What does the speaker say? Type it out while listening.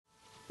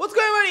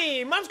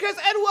everybody, my name's Chris,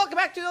 and welcome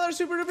back to another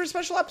super duper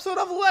special episode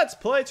of Let's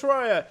Play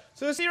Terraria.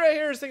 So you see right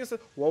here is thing is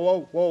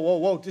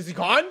whoa, is he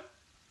gone?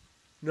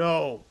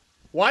 No.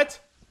 What?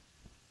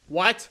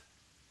 What?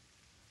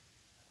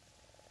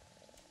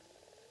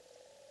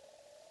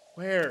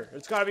 Where?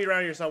 It's gotta be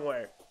around here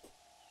somewhere.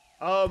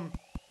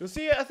 You'll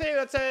see a thing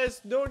that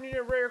says no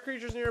rare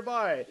creatures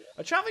nearby.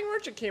 A traveling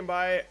merchant came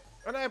by,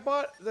 and I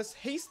bought this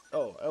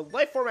a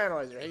life form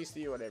analyzer,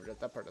 hasty, whatever,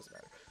 that part doesn't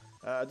matter.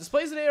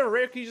 Displays the name of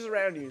rare creatures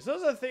around you. So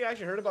this is a thing I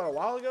actually heard about a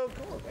while ago.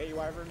 Come on, hey,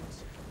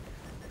 wyverns.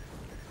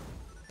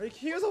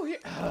 He was over here.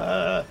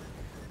 I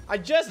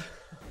just...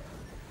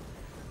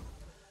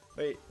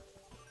 Wait.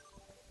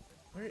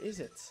 Where is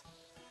it?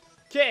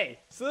 Okay,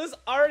 so this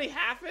already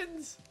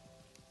happens.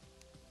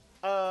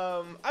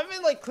 I've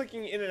been like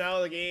clicking in and out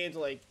of the game to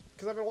like,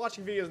 because I've been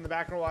watching videos in the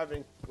background while I've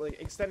been like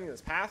extending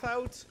this path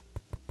out.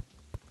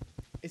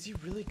 Is he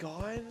really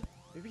gone?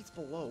 Maybe it's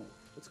below.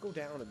 Let's go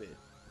down a bit.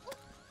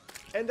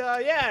 And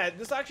yeah,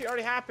 this actually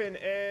already happened,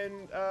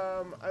 and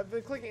I've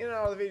been clicking in and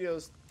out of the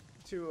videos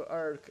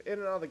or in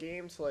and out of the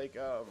game to like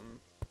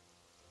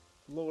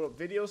load up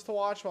videos to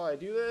watch while I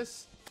do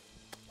this.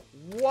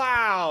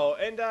 Wow!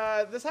 And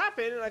this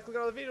happened, and I clicked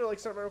on the video to like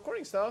start my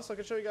recording stuff, so I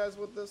can show you guys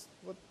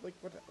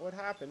what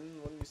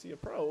happened when you see a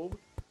probe.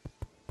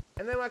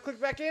 And then when I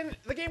clicked back in,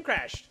 the game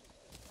crashed.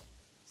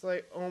 It's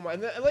like, oh my!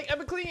 And then, like I've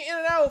been clicking in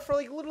and out for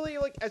like literally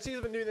like I've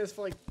been doing this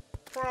for like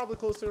probably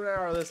close to an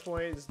hour at this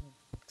point. Just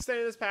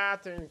extending this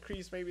path to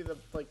increase maybe the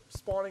like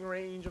spawning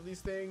range of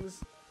these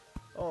things.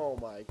 Oh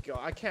my god,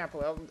 I can't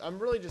believe I'm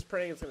really just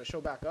praying it's gonna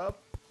show back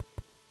up.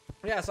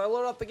 Yeah, so I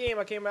loaded up the game,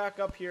 I came back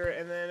up here,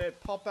 and then it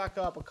popped back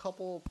up a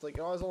couple, like,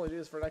 I was only doing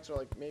this for an extra,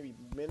 like, maybe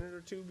minute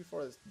or two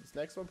before this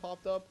next one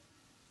popped up.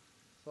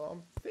 So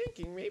I'm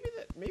thinking maybe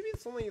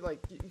it's only, like,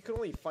 you can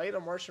only fight a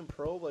Martian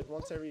probe, like,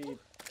 once every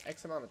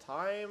X amount of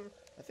time.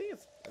 I think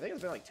it's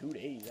been, like, 2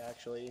 days,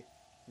 actually,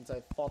 since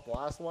I fought the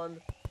last one.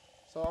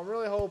 So I'm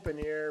really hoping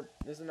here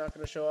this is not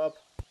going to show up.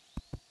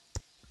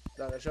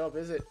 Not going to show up,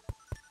 is it?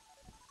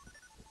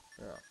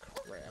 Oh,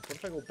 crap. What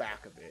if I go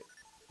back a bit?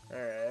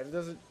 Alright, if it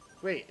doesn't...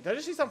 Wait, did I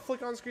just see something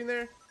flick on screen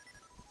there?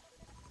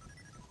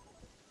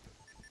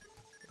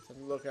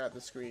 I'm looking at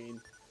the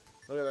screen.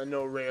 Look at the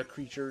no rare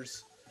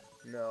creatures.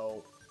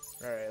 No.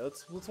 Alright,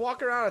 let's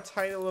walk around a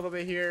tiny little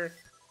bit here.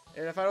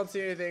 And if I don't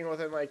see anything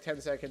within like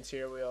 10 seconds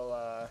here,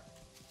 we'll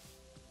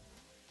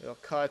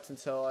cut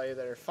until I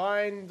either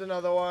find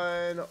another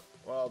one,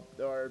 well,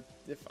 or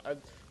if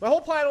my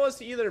whole plan was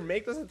to either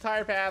make this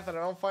entire path and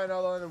I don't find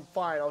another one, then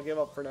fine, I'll give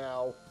up for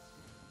now.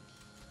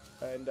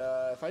 And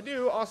if I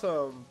do,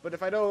 awesome. But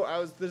if I don't,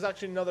 there's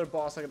actually another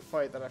boss I can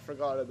fight that I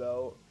forgot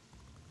about.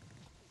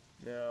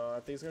 No, I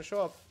think it's gonna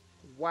show up.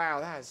 Wow,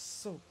 that is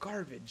so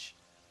garbage.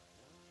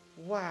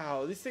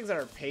 Wow, these things are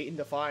a pain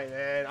to find,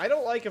 man. I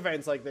don't like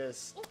events like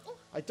this.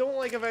 I don't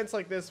like events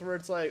like this where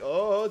it's like,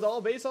 oh, it's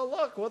all based on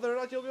luck, whether or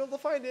not you'll be able to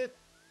find it.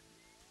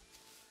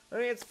 I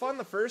mean, it's fun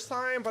the first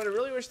time, but I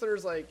really wish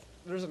there's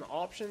an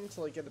option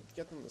to like get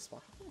them to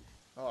spawn.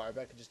 Oh, I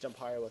bet I could just jump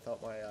higher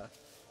without my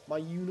my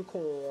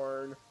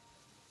unicorn.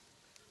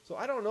 So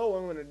I don't know what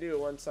I'm gonna do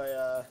once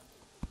I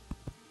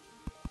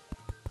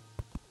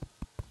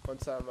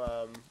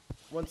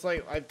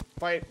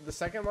fight the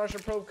second Martian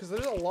probe, because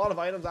there's a lot of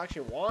items I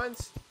actually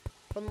want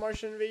from the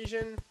Martian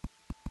invasion,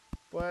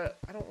 but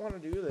I don't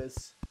want to do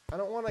this. I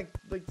don't want to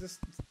like this.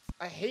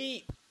 I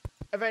hate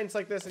events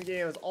like this in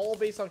games. All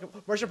based on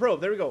Martian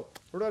probe. There we go.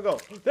 Where do I go?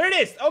 There it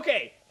is.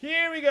 Okay,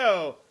 here we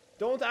go.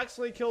 Don't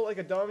actually kill like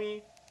a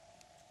dummy.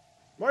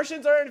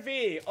 Martians are in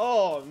V.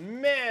 Oh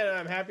man,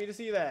 I'm happy to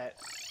see that.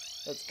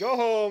 Let's go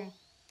home.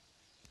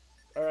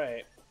 All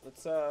right,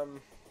 let's whew,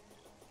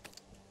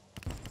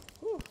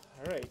 all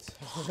right.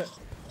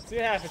 Let's see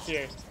what happens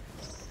here.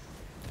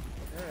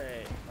 All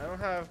right, I don't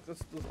have.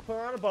 Let's put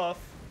on a buff,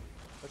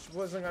 which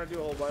wasn't gonna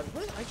do a whole bunch.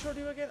 What did Ichor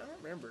do again? I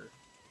don't remember.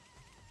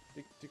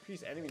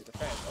 Decrease enemies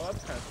defense. Oh,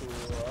 that's kind of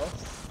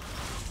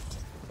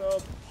cool.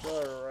 So,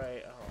 all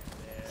right. Oh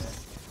man.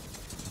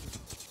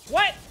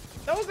 What?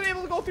 That wasn't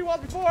able to go through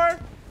walls before.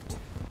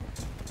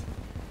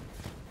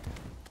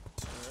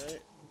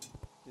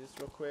 Just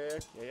real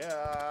quick.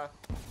 Yeah.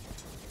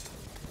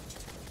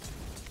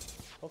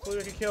 Hopefully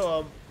we can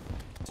kill him.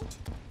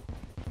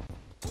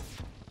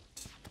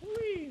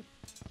 Whee.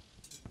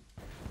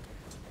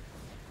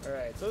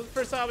 Alright, so this is the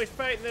first time I'll be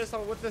fighting this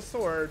with this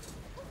sword.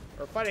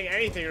 Or fighting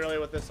anything really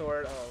with this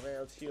sword. Oh man,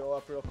 let's heal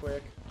up real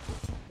quick.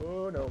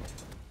 Oh no.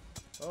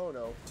 Oh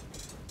no.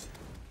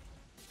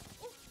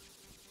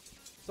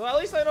 So at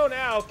least I know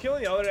now,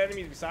 killing the other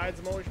enemies besides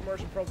the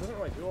Martian probe doesn't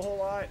really do a whole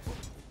lot.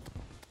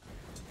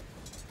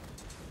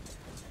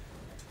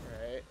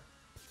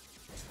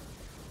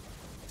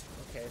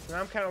 Okay, so now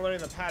I'm kind of learning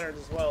the patterns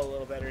as well a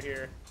little better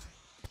here.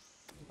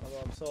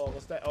 Although I'm so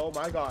almost dead. Oh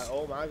my god,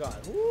 oh my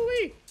god.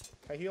 Woo-wee!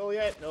 Can I heal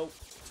yet? Nope.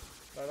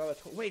 Got another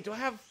wait, do I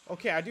have...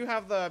 Okay, I do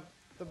have the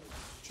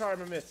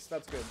charm of myths.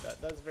 That's good.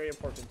 That's very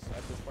important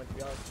at this point, to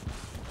be honest.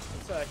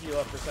 Let's heal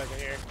up for a second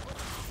here.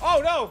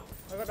 Oh no!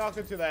 I got knocked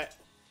into that.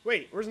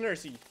 Wait, where's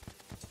Nursey?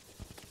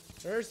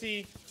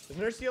 Nursey. Is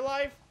Nursey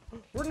alive?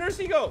 Where'd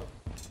Nursey go?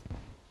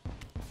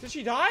 Did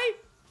she die?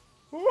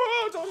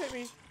 Whoa, don't hit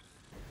me.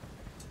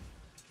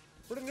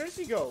 Where did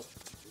Nursey go?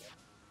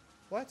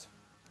 What?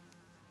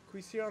 Can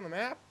we see her on the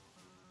map?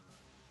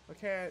 I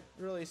can't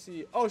really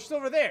see. Oh, she's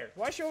over there.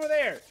 Why is she over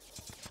there?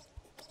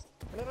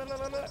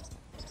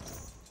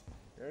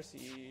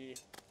 Nursey.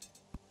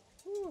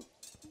 Woo.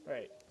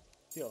 Alright.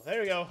 Heal.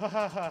 There we go. Ha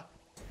ha ha.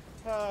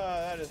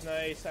 Ah, that is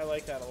nice. I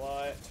like that a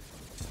lot.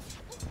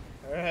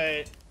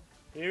 Alright.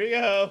 Here we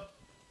go.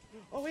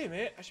 Oh, wait a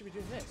minute. I should be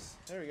doing this.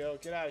 There we go.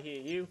 Get out of here,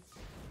 you.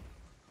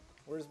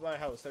 Where's my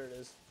house? There it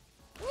is.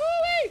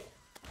 Woo-wee!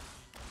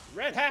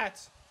 Red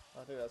hat!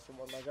 I think that's from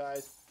one of my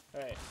guys.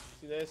 Alright.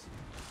 See this?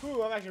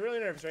 Ooh, I'm actually really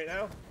nervous right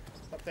now.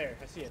 It's up there.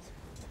 I see it.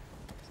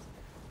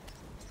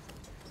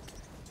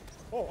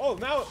 Oh,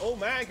 now, oh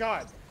my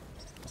god.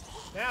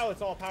 Now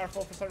it's all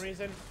powerful for some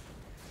reason.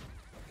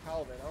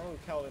 Calvin. I don't know who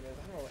Calvin is.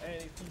 I don't know what any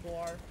of these people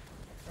are.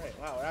 Alright,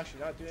 wow, we're actually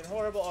not doing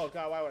horrible. Oh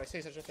god, why would I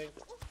say such a thing?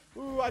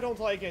 Ooh, I don't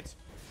like it.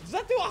 Does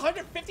that do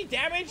 150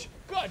 damage?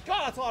 Good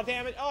god, that's a lot of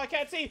damage. Oh, I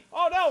can't see.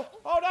 Oh no,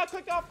 I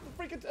clicked off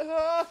the freaking.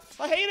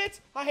 I hate it.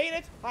 I hate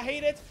it. I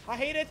hate it. I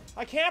hate it.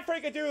 I can't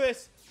freaking do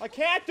this. I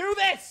can't do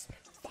this.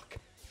 Fuck.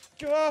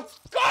 God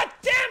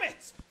damn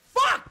it.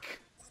 Fuck.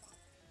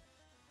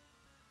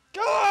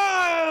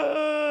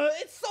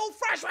 It's so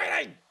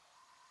frustrating.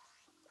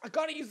 I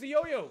gotta use the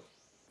yo-yo.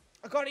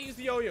 I gotta use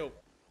the yo-yo.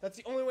 That's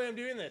the only way I'm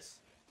doing this.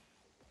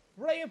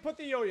 Where did I even put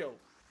the yo-yo?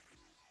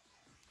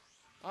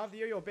 I have the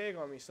yo-yo bag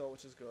on me still,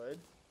 which is good.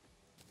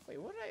 Wait,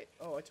 what did I...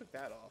 Oh, I took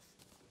that off.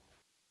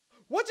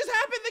 What just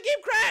happened? The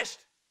game crashed!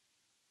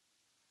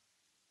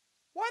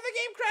 Why did the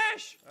game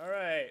crash?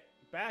 Alright,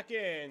 back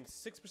in.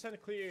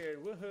 6%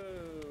 cleared.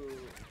 Woohoo!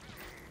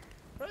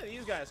 Probably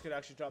these guys could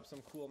actually drop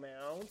some cool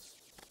mounts.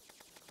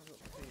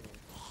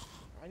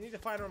 I need to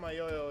find where my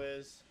yo-yo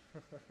is.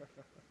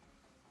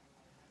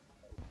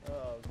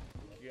 Oh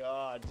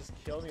god, just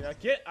kill me now.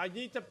 I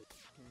need to...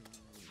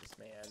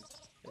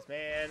 This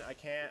man, I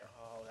can't...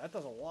 Oh, that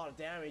does a lot of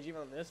damage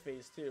even on this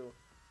phase too.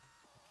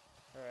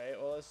 Alright,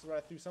 well this is where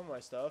I threw some of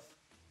my stuff.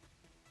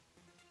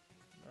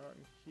 Not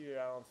in here,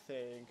 I don't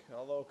think.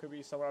 Although it could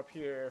be somewhere up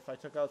here if I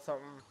took out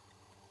something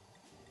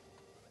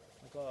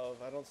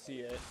above. I don't see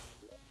it.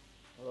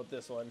 What about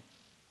this one?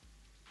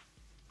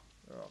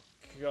 Oh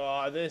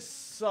god, this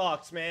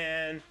sucks,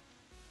 man.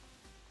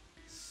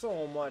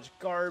 So much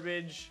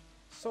garbage.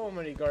 So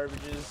many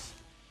garbages.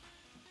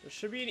 There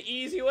should be an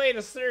easy way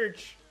to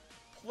search.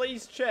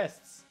 Place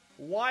chests.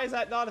 Why is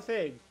that not a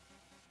thing?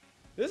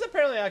 This is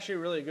apparently actually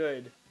really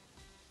good.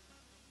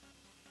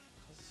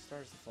 As it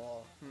starts to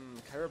fall.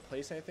 Can I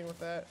replace anything with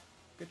that?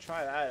 Could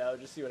try that out,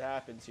 just see what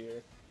happens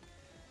here.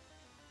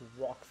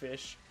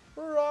 Rockfish.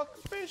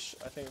 Rockfish!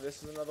 I think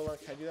this is another one.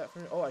 Can I do that for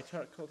me? Oh, I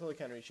totally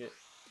can reach it.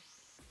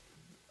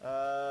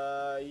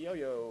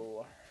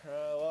 Yo-yo.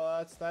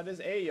 Well, that is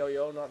a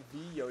yo-yo, not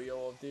the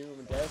yo-yo of Doom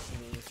and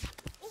Destiny.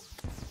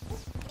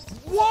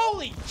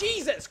 Holy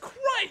Jesus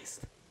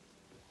Christ!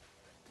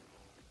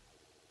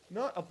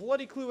 Not a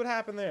bloody clue what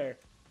happened there.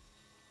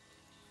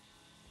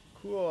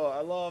 Cool, I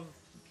love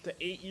the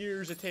 8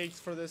 years it takes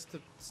for this to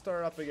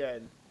start up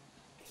again.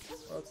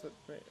 Oh, it's a,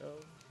 wait, oh.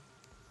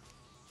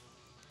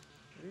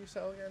 What do you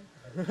sell again?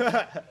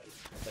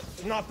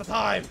 Not the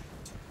time!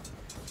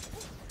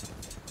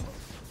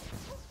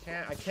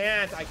 I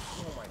can't,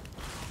 oh my.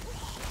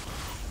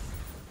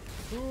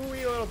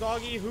 Hooey, little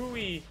doggy,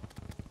 hooey.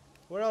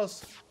 What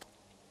else?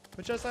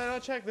 But just I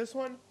not check this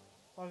one.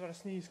 Oh, I gotta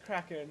sneeze,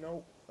 crack it.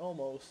 Nope.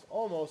 Almost.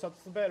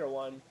 That's the better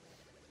one.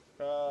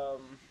 I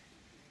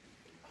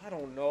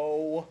don't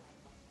know.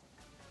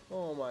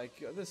 Oh my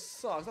god, this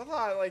sucks. I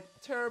thought like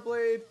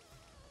Terrorblade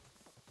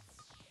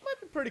might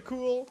be pretty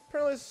cool.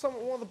 Apparently, it's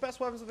one of the best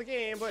weapons of the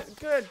game. But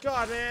good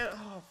god, man.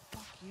 Oh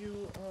fuck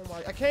you. Oh my.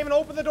 I can't even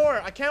open the door.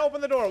 I can't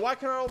open the door. Why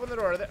can't I open the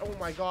door? Oh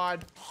my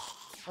god.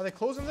 Are they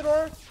closing the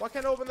door? Why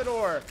can't I open the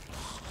door?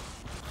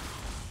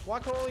 Why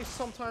can I only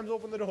sometimes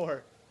open the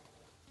door?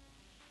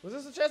 Was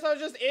this the chest I was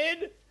just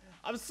in?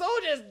 I'm so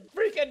just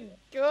freaking...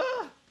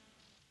 I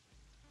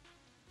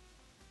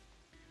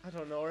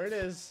don't know where it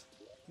is.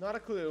 Not a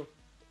clue.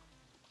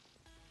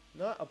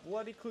 Not a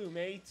bloody clue,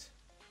 mate.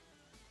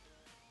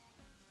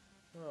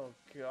 Oh,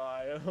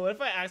 God. What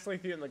if I accidentally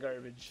threw it in the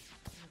garbage?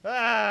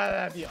 Ah,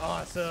 that'd be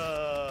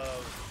awesome.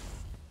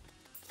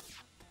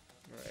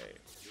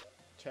 Alright.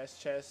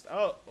 Chest.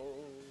 Oh.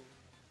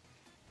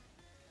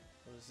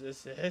 Was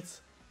this it?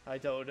 I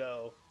don't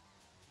know.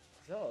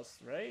 What else,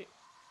 right?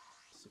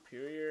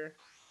 Superior.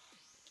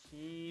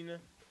 Keen.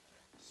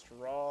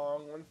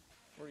 Strong.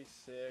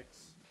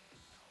 146.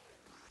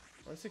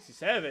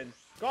 167.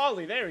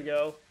 Golly, there we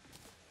go.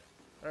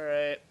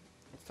 Alright.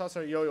 Let's toss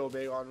our yo-yo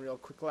bag on real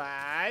quick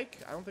like.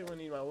 I don't think we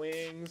need my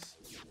wings.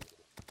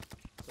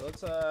 So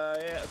let's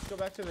yeah, let's go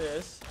back to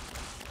this.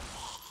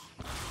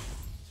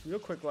 It's real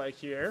quick like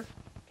here.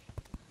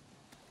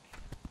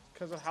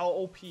 Because of how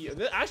OP.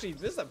 Actually,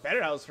 this is a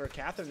better house for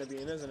Catherine to be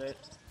in, isn't it?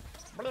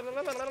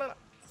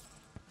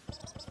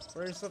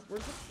 Where's the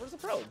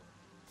probe?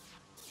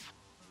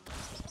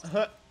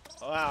 Wow,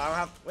 I don't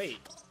have. Wait.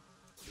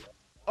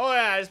 Oh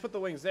yeah, I just put the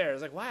wings there.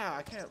 It's like, wow,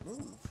 I can't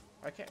move.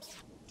 I can't.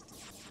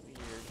 Weird.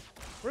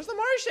 Where's the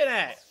Martian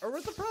at? Or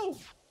where's the probe?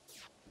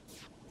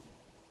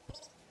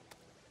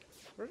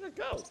 Where did it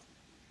go?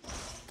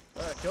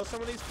 Kill some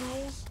of these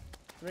fools?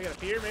 Make it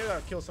appear? Maybe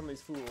I'll kill some of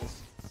these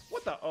fools.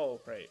 What the? Oh,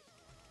 right.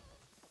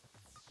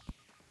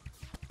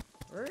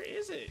 Where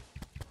is it?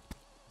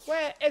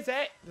 Where is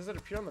it? Does it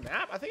appear on the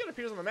map? I think it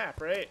appears on the map,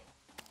 right?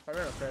 If I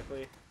remember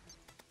correctly.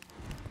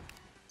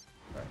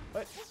 Right.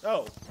 What?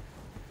 Oh.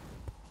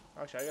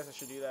 Actually, I guess I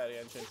should do that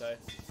again, shouldn't I?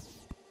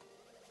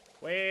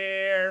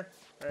 Where?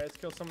 Alright, let's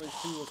kill some of these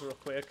fools real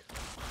quick.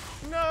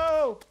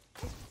 No!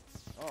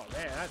 Oh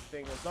man, that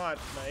thing is not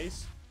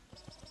nice.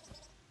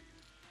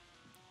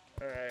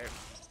 Alright.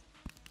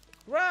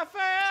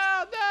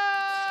 Raphael,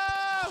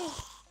 no!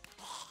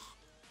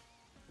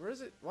 Where is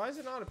it? Why is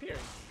it not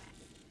appearing?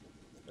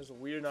 It's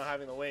weird not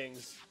having the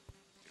wings.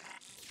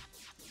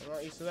 I'm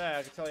not used to that,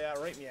 I can tell you that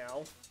right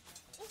now.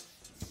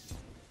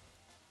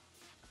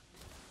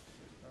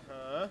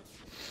 Uh-huh.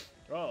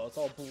 Oh, it's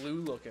all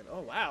blue looking.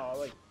 Oh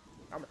wow,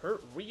 I'm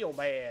hurt real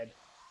bad.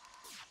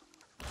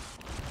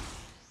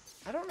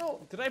 I don't know.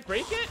 Did I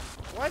break it?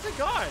 Why is it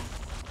gone?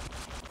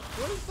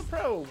 What is the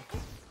probe?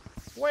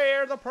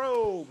 Where the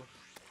probe?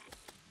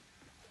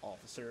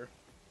 Officer.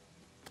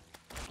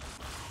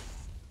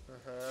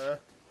 Uh-huh.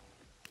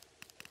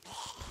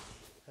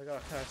 I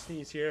gotta kind of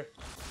sneeze here.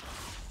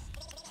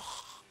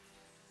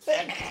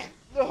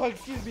 Oh,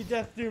 excuse me,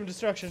 death, doom,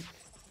 destruction.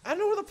 I don't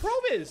know where the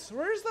probe is.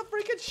 Where's the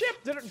freaking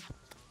ship?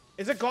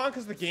 Is it gone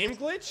because the game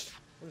glitched?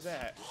 What is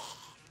that?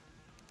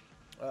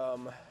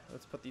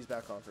 Let's put these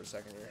back on for a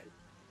second here.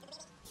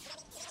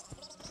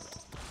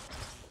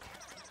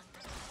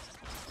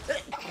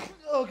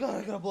 Oh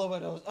god, I gotta blow my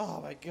nose. Oh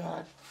my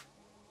god.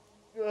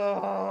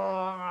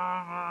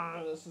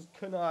 This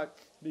could not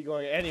be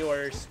going any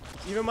worse.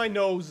 Even my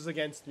nose is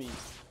against me.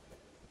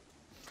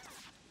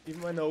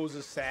 Even my nose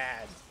is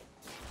sad.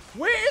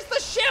 Where is the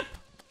ship?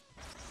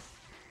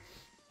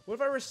 What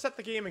if I reset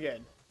the game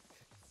again?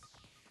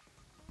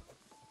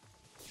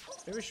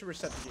 Maybe we should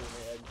reset the game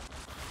again.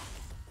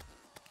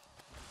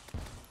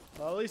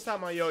 Well, at least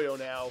I'm my yo-yo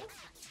now.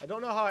 I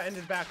don't know how I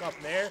ended back up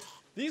there.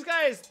 These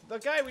guys, the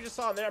guy we just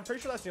saw in there, I'm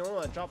pretty sure that's the only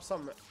one that dropped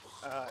something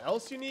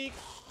else unique,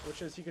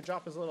 which is he could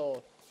drop his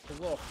little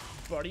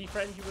buddy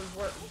friend he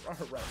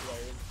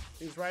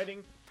was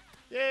riding.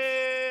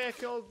 Yay! I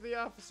killed the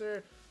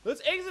officer.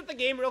 Let's exit the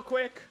game real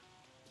quick.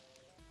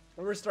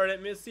 We'll restart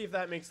it. Let's see if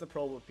that makes the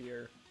probe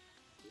appear.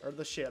 Or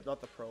the ship,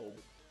 not the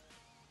probe.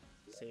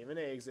 Save and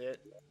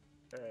exit.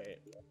 Alright.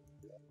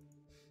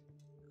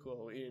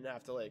 Cool, we didn't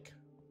have to, like,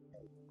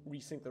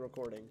 resync the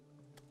recording.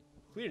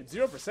 Cleared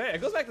 0%.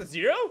 It goes back to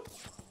 0?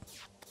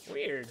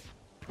 Weird.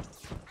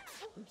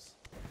 Oops.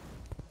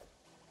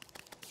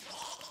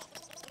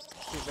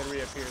 See if it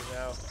reappears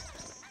now.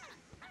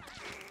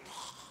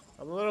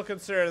 I'm a little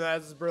concerned that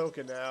it's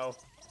broken now.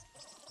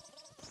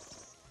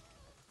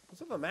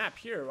 What's on the map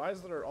here? Why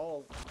is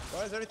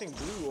everything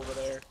blue over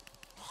there?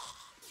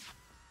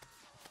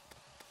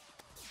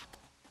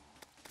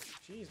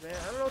 Jeez, man,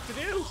 I don't know what to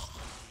do.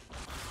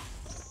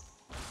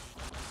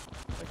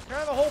 Like,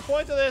 kind of the whole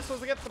point of this was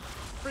to get the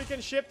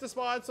freaking ship to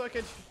spawn so I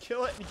could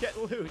kill it and get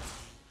loot.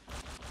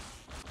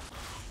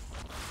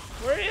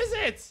 Where is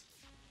it?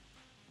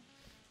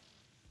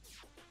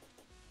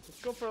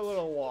 Let's go for a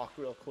little walk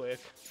real quick.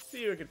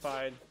 See what we can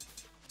find.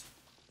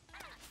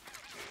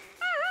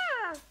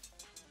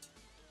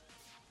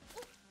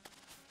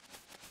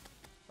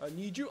 I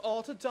need you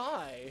all to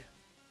die.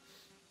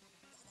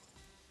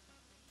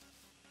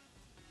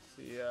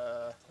 See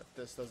if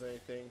this does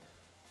anything.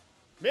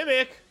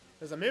 Mimic!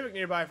 There's a mimic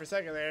nearby for a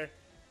second there.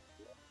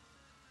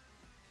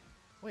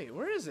 Wait,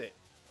 where is it?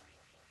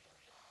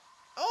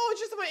 Oh,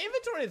 it's just in my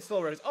inventory it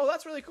still works. Oh,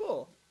 that's really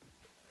cool.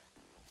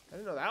 I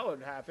didn't know that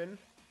would happen.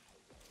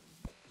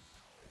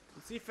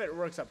 Let's see if it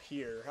works up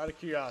here, out of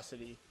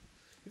curiosity.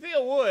 You think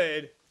it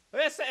would?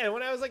 Like I said,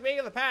 when I was like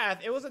making the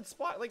path, it wasn't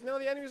like none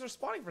of the enemies were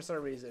spawning for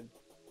some reason.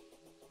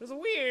 It was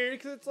weird,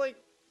 because it's like,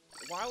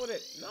 why would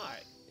it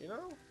not, you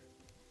know?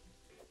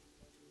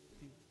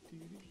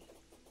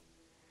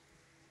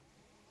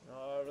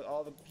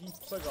 All the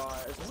peeps are gone.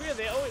 It's weird,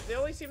 they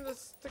always seem to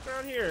stick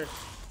around here.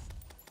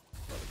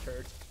 What a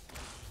turd.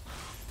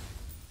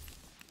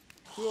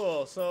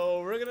 Cool,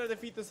 so we're gonna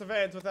defeat this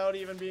event without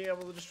even being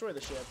able to destroy the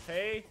ship.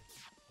 Hey?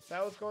 Is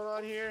that what's going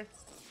on here?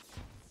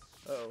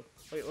 Uh-oh.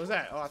 Wait, what was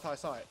that? Oh, I thought I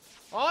saw it.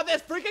 Oh,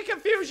 this freaking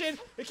confusion!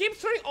 It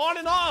keeps turning on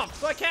and off,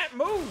 so I can't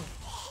move!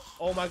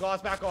 Oh my god,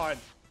 it's back on.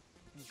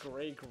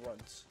 Gray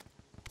grunt.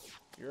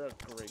 You're a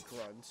gray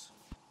grunt.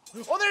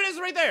 Oh, there it is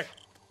right there!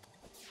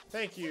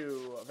 Thank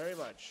you very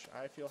much.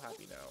 I feel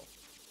happy now.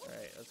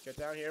 Alright, let's get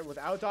down here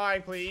without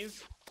dying,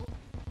 please.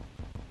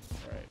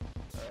 Alright,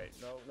 alright.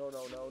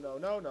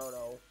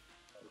 No.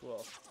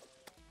 Cool.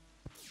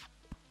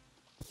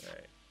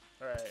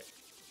 Alright.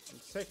 I'm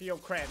sick of your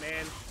crap,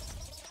 man.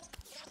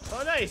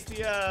 Oh, nice.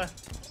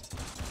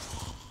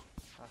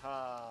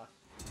 Haha.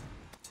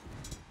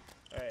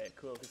 Alright,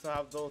 cool. We still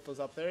have both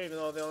those up there, even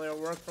though they only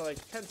work for like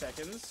 10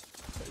 seconds.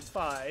 It's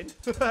fine.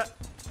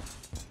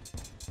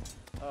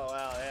 Oh,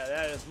 wow, yeah,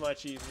 that is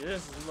much easier.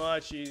 This is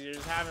much easier.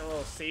 Just having a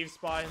little safe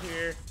spot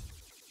here.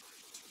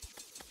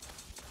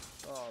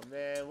 Oh,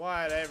 man,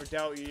 why did I ever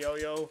doubt you,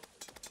 Yo-Yo?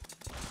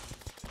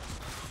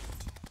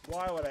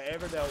 Why would I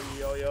ever doubt you,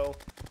 Yo-Yo?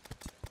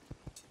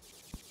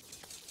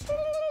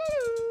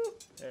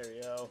 There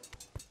we go.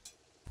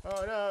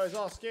 Oh, no, it's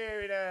all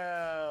scary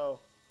now.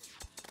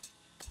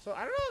 So,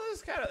 I don't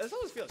know, this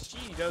almost feels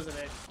cheaty, doesn't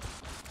it?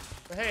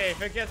 But hey,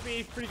 if it gets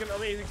me freaking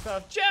amazing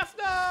stuff, Jeff,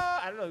 no!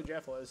 I don't know who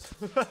Jeff was.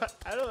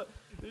 I don't.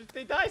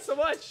 They die so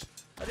much.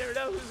 I never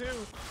know who's who.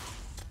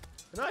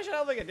 And now I should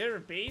have like a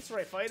different base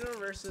where I fight them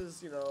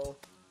versus, you know.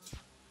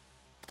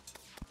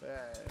 I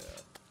don't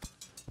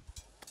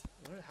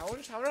know. I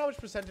wonder how much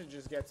percentage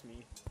this gets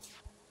me.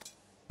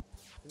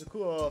 It's a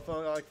cool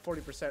phone, like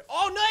 40%.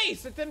 Oh,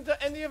 nice! It didn't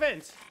end the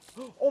event.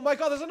 Oh my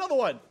god, there's another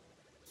one.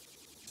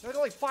 I got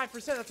like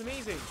 5%. That's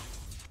amazing.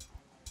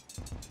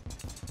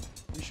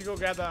 We should go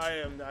grab that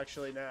item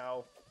actually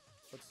now.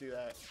 Let's do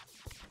that.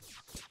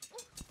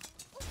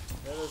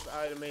 Where this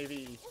item may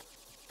be.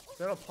 Is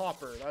that a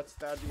popper?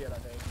 That'd be it, I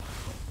think.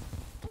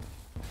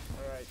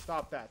 Alright,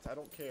 stop that. I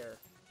don't care.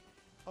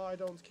 Oh, I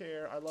don't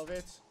care. I love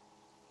it.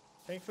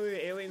 Thankfully,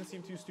 the aliens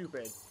seem too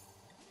stupid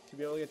to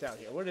be able to get down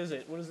here. What is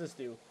it? What does this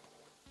do?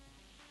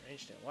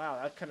 Ranged it. Wow,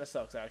 that kind of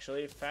sucks,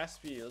 actually. Fast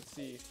speed. Let's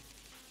see.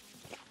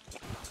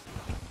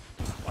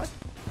 What?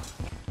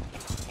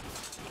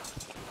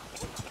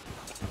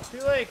 I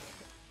feel like...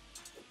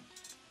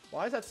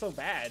 Why is that so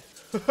bad?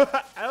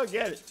 I don't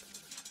get it.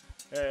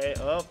 Alright,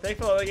 well,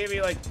 thankfully they gave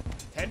me like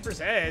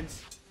 10%.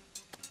 So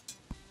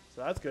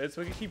that's good, so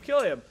we can keep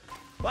killing him.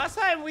 Last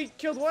time we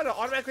killed one, it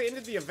automatically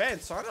ended the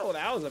event, so I don't know what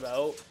that was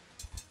about.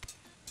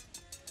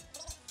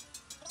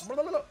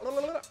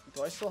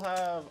 Do I still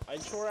have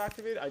Einshore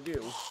activated? I do.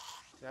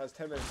 It has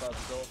 10 minutes left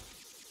still.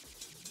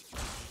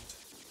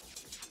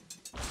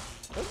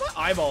 What does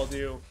my eyeball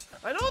do?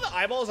 I know the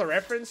eyeball is a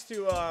reference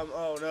to,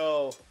 oh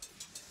no.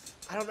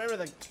 I don't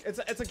remember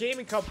it's a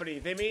gaming company.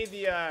 They made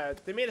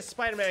a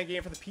Spider-Man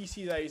game for the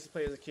PC that I used to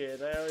play as a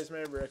kid. I always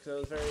remember it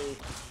because it was very,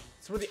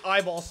 it's where the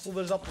eyeball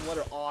slithers up the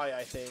letter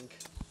I think.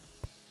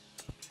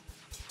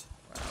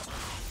 Wow.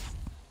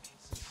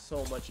 This is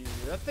so much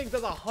easier. That thing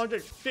does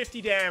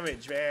 150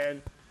 damage,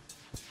 man.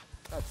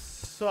 That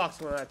sucks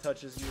when that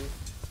touches you.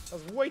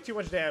 That's way too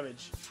much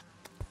damage.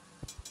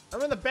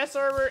 I'm in the best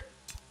armor,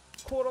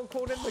 quote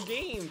unquote, in the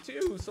game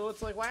too, so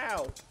it's like,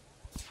 wow.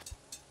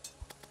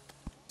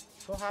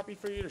 So happy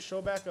for you to show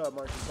back up,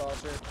 Martian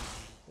Saucer.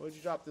 What did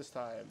you drop this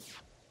time?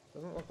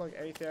 Doesn't look like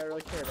anything I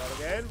really care about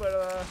again,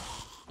 but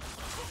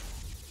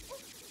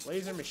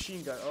laser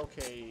machine gun.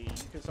 Okay,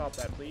 you can stop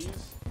that, please.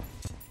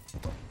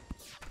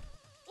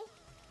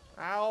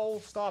 Ow,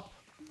 stop.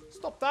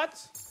 Stop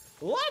that.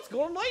 Let's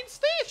go to light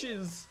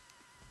stashes.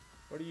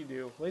 What do you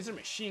do? Laser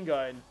machine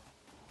gun.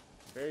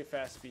 Very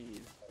fast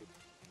speed.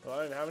 Oh,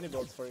 I don't have any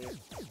builds for you.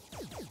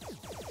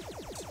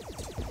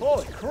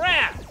 Holy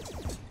crap!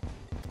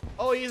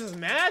 Oh, he uses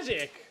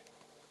magic!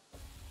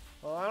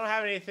 Well, I don't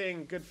have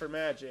anything good for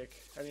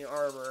magic. Any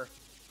armor.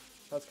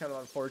 That's kind of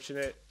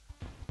unfortunate.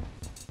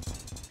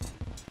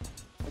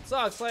 It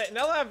sucks. Like,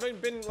 now that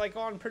I've been like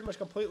on pretty much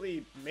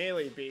completely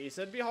melee base,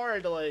 it'd be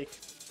hard to like...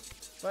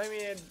 I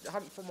mean,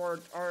 hunt for more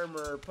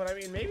armor, but I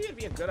mean, maybe it'd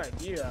be a good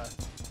idea.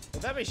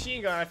 With that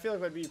machine gun, I feel like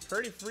it would be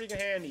pretty freaking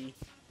handy.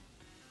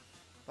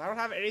 I don't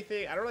have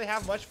anything, I don't really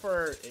have much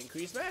for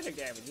increased magic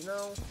damage, you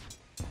know?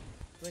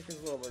 I think it's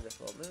a little more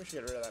difficult. Maybe we should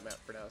get rid of that map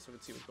for now so we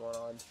can see what's going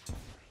on.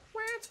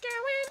 What's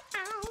going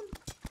on?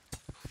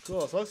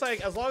 Cool, so it looks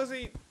like as long as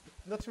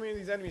not too many of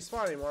these enemies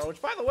spawn anymore,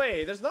 which by the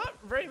way, there's not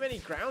very many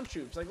ground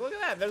troops. Like, look at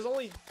that, there's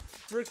only,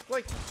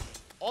 like,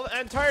 all the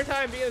entire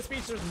time being in the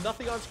speech, there's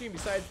nothing on screen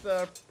besides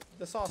the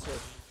saucer.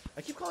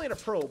 I keep calling it a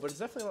probe, but it's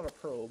definitely not a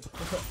probe.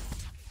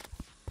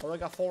 I'm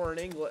like a foreign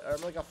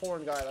I'm like a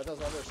foreign guy that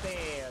doesn't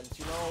understand,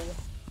 you know?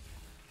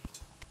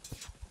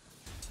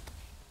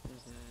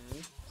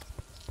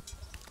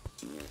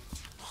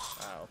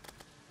 Wow.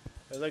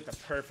 It was like the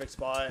perfect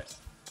spot.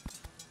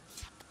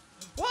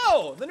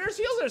 Whoa! The nurse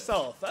heals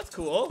herself! That's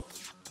cool.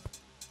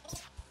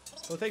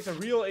 So it takes a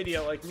real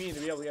idiot like me to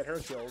be able to get her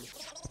killed.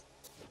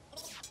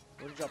 What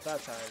did you drop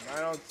that time?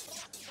 I don't...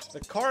 The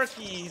car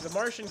key, the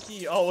Martian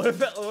key. Oh, what if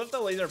the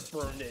laser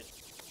burned it?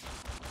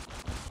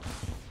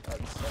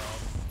 That'd suck.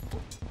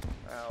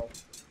 Ow.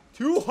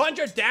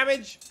 200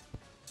 damage?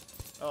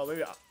 Oh,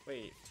 maybe...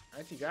 Wait.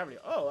 Anti-gravity.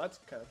 Oh, that's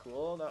kind of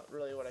cool. Not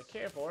really what I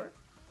care for.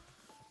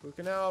 We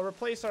can now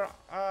replace our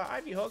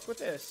Ivy hook with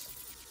this.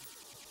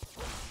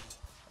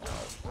 Ow.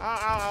 Ow,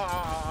 ow, ow,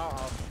 ow, ow,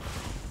 ow.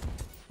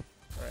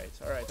 Alright.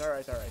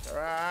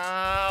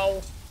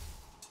 Ow!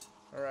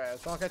 Alright,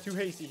 let's not get too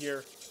hasty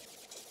here.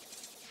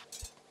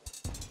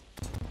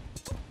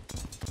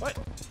 What?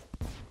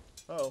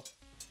 Oh.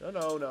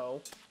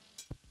 No.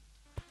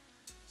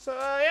 So,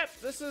 yep,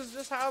 this is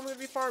just how I'm going to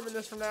be farming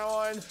this from now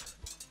on.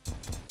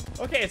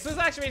 Okay, so this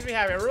actually makes me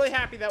happy. I'm really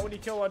happy that when you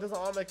kill one, it doesn't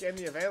automatically end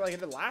the event like it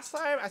did last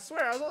time. I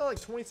swear, I was only like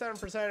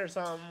 27% or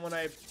something when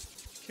I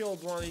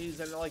killed one of these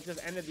and like just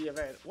ended the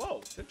event.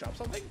 Whoa, did it drop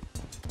something?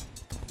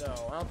 No,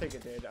 I don't think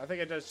it did. I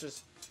think it does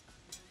just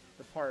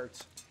the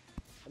parts.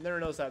 I've never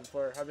noticed that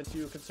before. I've been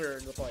too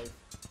concerned with life.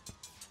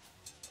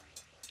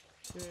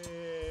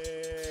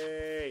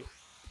 Yay!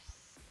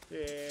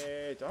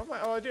 Yay! I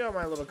do have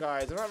my little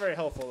guys. They're not very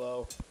helpful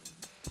though.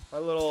 My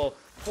little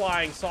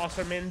flying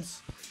saucermans.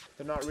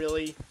 They're not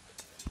really.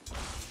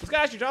 This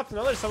guy actually dropped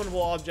another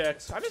summonable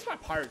object. I missed my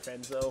pirate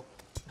fins though.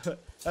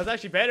 That's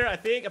actually better, I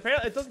think.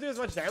 Apparently, it doesn't do as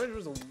much damage. It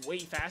was way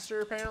faster,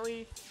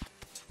 apparently.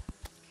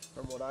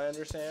 From what I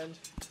understand.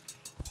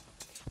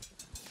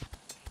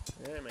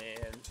 Yeah,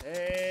 man.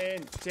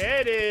 And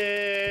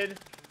deaded.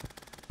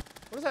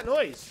 What is that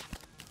noise?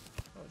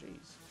 Oh,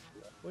 jeez.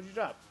 What'd you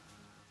drop?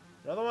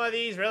 Another one of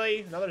these,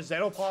 really? Another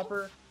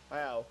Xenopopper?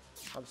 Wow.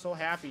 I'm so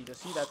happy to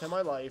see that in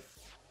my life.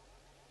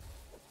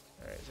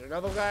 Alright, is there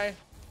another guy?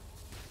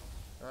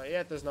 Not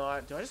yet, there's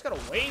not. Do I just gotta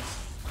wait? I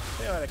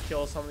think I gotta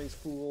kill some of these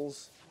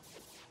fools.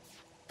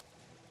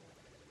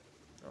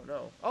 Oh,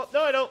 no. Oh,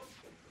 no, I don't.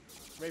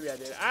 Maybe I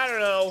did. I don't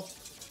know.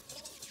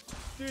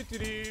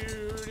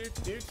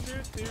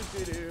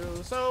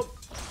 So,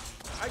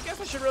 I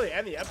guess I should really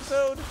end the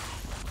episode.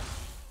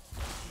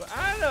 But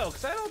I don't know,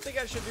 because I don't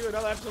think I should do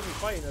another episode of me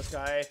fighting this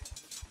guy.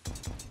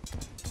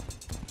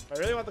 I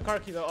really want the car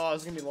key though. Oh,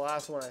 this is going to be the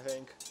last one, I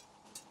think.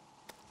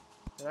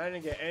 And I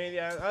didn't get any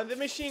of the... the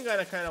machine gun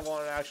I kind of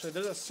want, actually.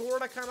 There's a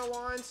sword I kind of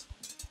want.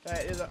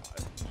 That is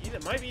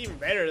it might be even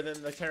better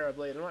than the Terra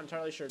Blade. I'm not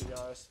entirely sure, to be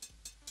honest.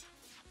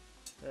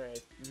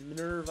 Alright,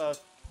 Minerva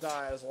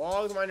dies. As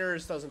long as my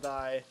nurse doesn't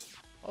die.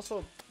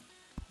 Also,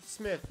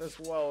 Smith as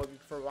well.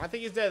 I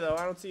think he's dead though.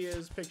 I don't see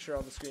his picture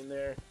on the screen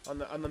there. On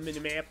the mini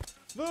map.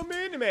 The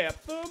mini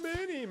map. The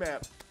mini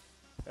map.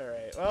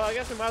 Alright. Well, I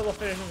guess we might as well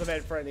finish this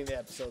event for ending the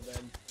episode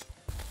then.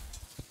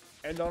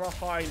 End on a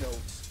high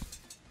note.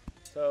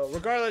 So,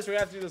 regardless, we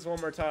have to do this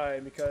one more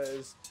time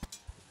because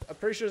I'm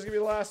pretty sure it's gonna be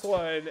the last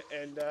one.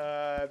 And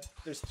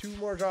there's 2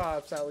 more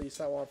drops at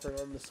least I want from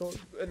him. The sword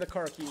and the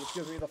car key, which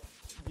gives me the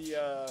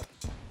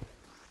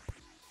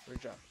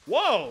jump.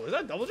 Whoa! Is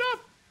that a double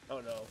jump? Oh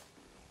no.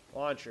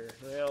 Launcher.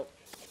 Well.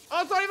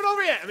 Oh, it's not even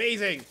over yet!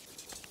 Amazing!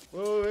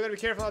 Whoa, we gotta be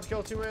careful not to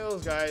kill too many of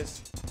those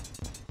guys.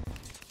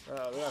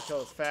 Oh, we gotta kill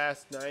this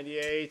fast.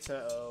 98.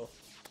 Uh-oh.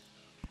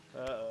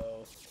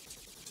 Uh-oh.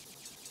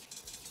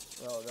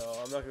 Oh no,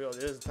 I'm not gonna be able to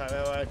do this in time.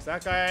 Alex.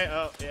 That guy,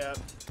 oh, yeah.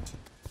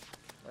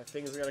 My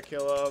thing's gonna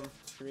kill him.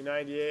 It's gonna be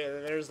 98, and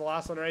then there's the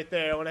last one right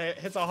there. When it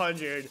hits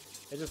 100, it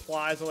just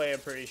flies away, I'm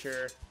pretty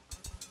sure.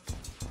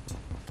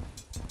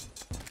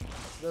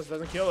 This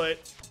doesn't kill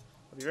it.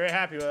 I'll be very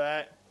happy with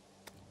that.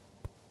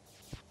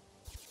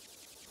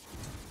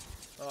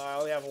 Oh, I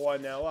only have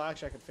 1 now. Well,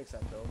 actually, I can fix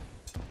that, though.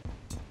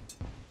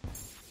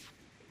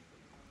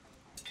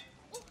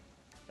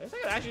 I guess I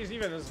could actually just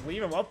even just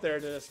leave him up there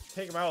to just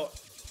take him out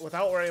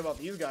without worrying about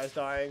these guys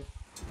dying.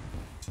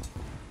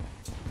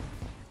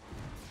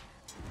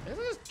 I guess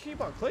I just keep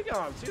on clicking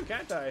on him, too,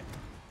 can't I?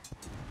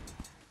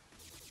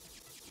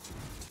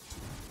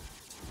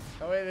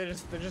 That way they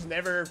just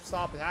never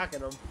stop attacking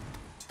him.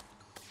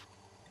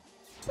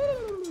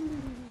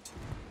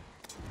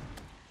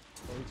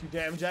 42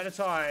 damage at a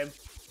time.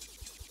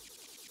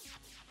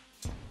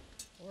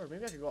 Or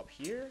maybe I could go up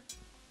here?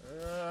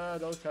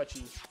 No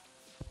touchy.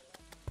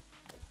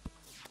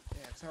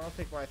 Yeah, because I don't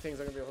think my things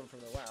are going to be open from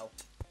the wow.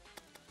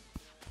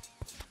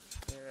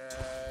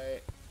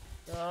 Alright.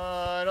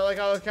 I don't like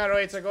how those counter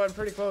weights are going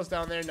pretty close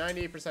down there.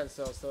 98%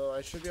 still, so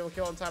I should be able to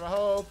kill in time, I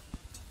hope.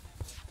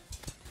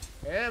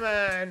 Come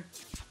on.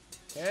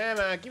 Come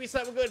on, give me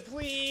something good,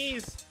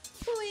 please.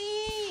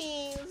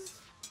 Please.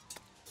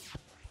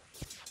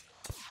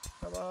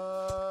 Come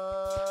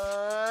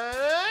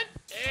on.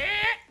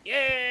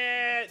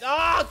 Yeah.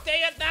 Oh,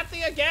 dang it, that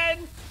thing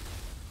again.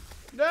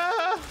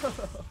 No.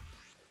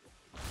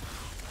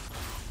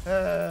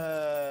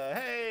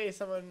 Hey,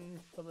 someone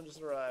just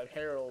arrived.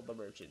 Harold the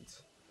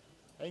Merchant.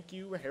 Thank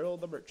you,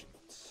 Harold the Merchant.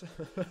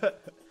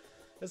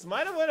 This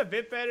might have went a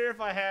bit better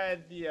if I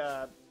had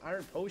the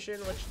Iron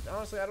Potion, which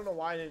honestly I don't know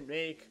why I didn't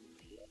make.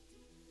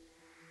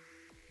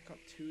 Got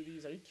 2 of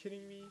these. Are you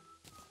kidding me?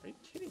 Are you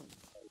kidding me?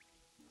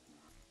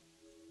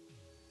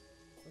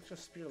 Extra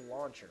spear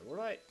launcher.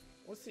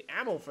 What's the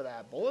ammo for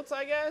that? Bullets,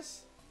 I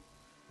guess?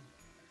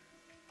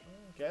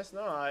 Guess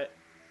not.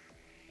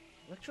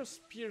 Electro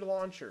spear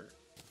launcher.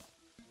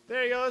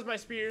 There you go. There's my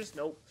spears.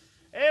 Nope.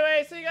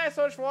 Anyway, thank you guys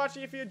so much for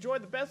watching. If you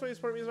enjoyed, the best way to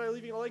support me is by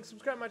leaving a like,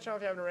 subscribe to my channel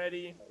if you haven't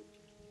already.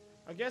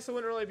 I guess it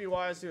wouldn't really be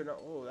wise to. No.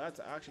 Oh, that's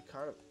actually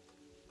kind of.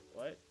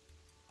 What?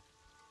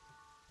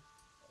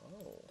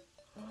 Oh.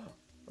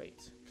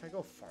 Wait. Can I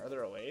go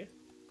farther away?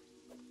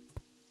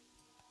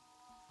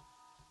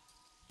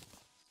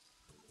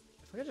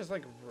 If I could just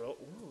like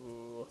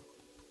ooh.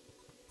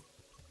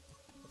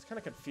 It's kind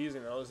of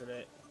confusing though, isn't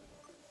it?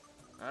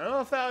 I don't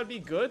know if that would be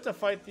good to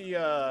fight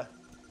the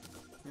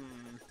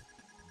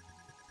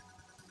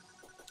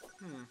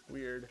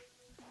weird.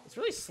 It's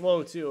really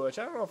slow too, which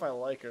I don't know if I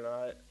like or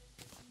not.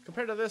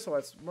 Compared to this one,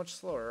 it's much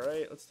slower,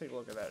 right? Let's take a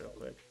look at that real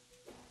quick.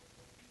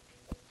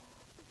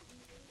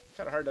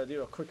 Kind of hard to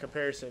do a quick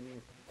comparison.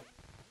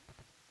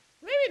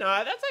 Maybe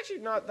not. That's actually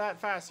not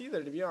that fast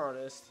either, to be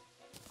honest.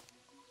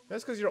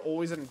 That's because you're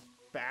always in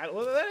battle.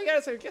 Well, then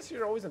again, I guess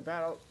you're always in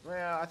battle.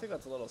 Yeah, I think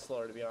that's a little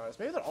slower, to be honest.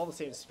 Maybe they're all the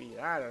same speed.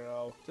 I don't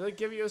know. Do they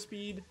give you a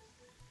speed?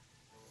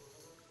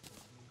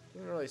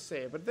 Didn't really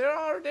say, but they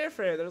are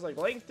different. There's like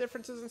length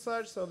differences and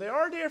such, so they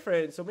are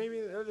different. So maybe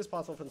it is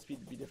possible for the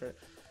speed to be different.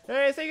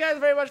 Anyway, thank you guys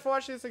very much for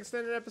watching this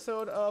extended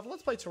episode of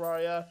Let's Play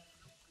Terraria.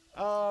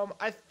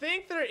 I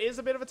think there is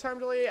a bit of a time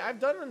delay.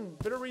 I've done a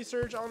bit of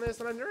research on this,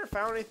 and I've never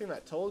found anything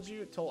that told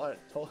me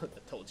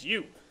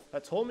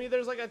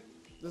there's like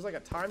a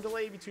time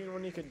delay between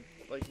when you could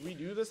like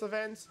redo this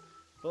event.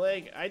 But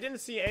like I didn't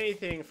see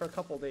anything for a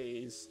couple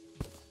days.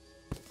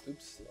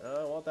 Oops,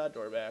 I want that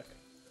door back.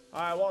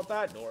 I want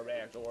that door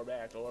back, door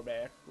back, door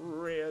back.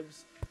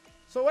 Ribs.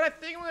 So what I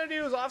think I'm gonna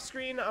do is off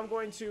screen, I'm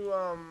gonna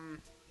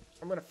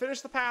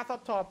finish the path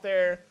up top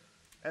there.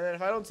 And then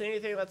if I don't see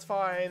anything, that's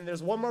fine.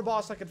 There's one more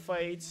boss I could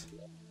fight.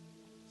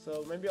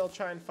 So maybe I'll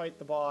try and fight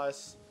the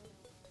boss.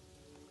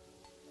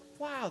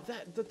 Wow,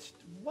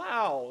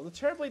 wow, the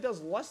Terra Blade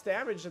does less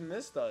damage than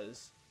this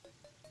does.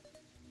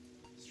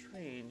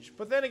 Strange.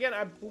 But then again,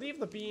 I believe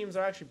the beams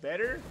are actually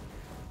better.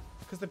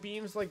 Because the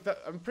beams, like,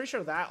 I'm pretty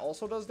sure that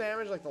also does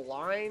damage, like the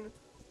line.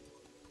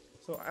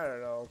 So, I don't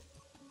know.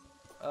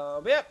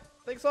 But yeah,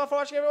 thanks a lot for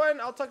watching,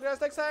 everyone. I'll talk to you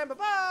guys next time.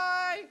 Bye-bye!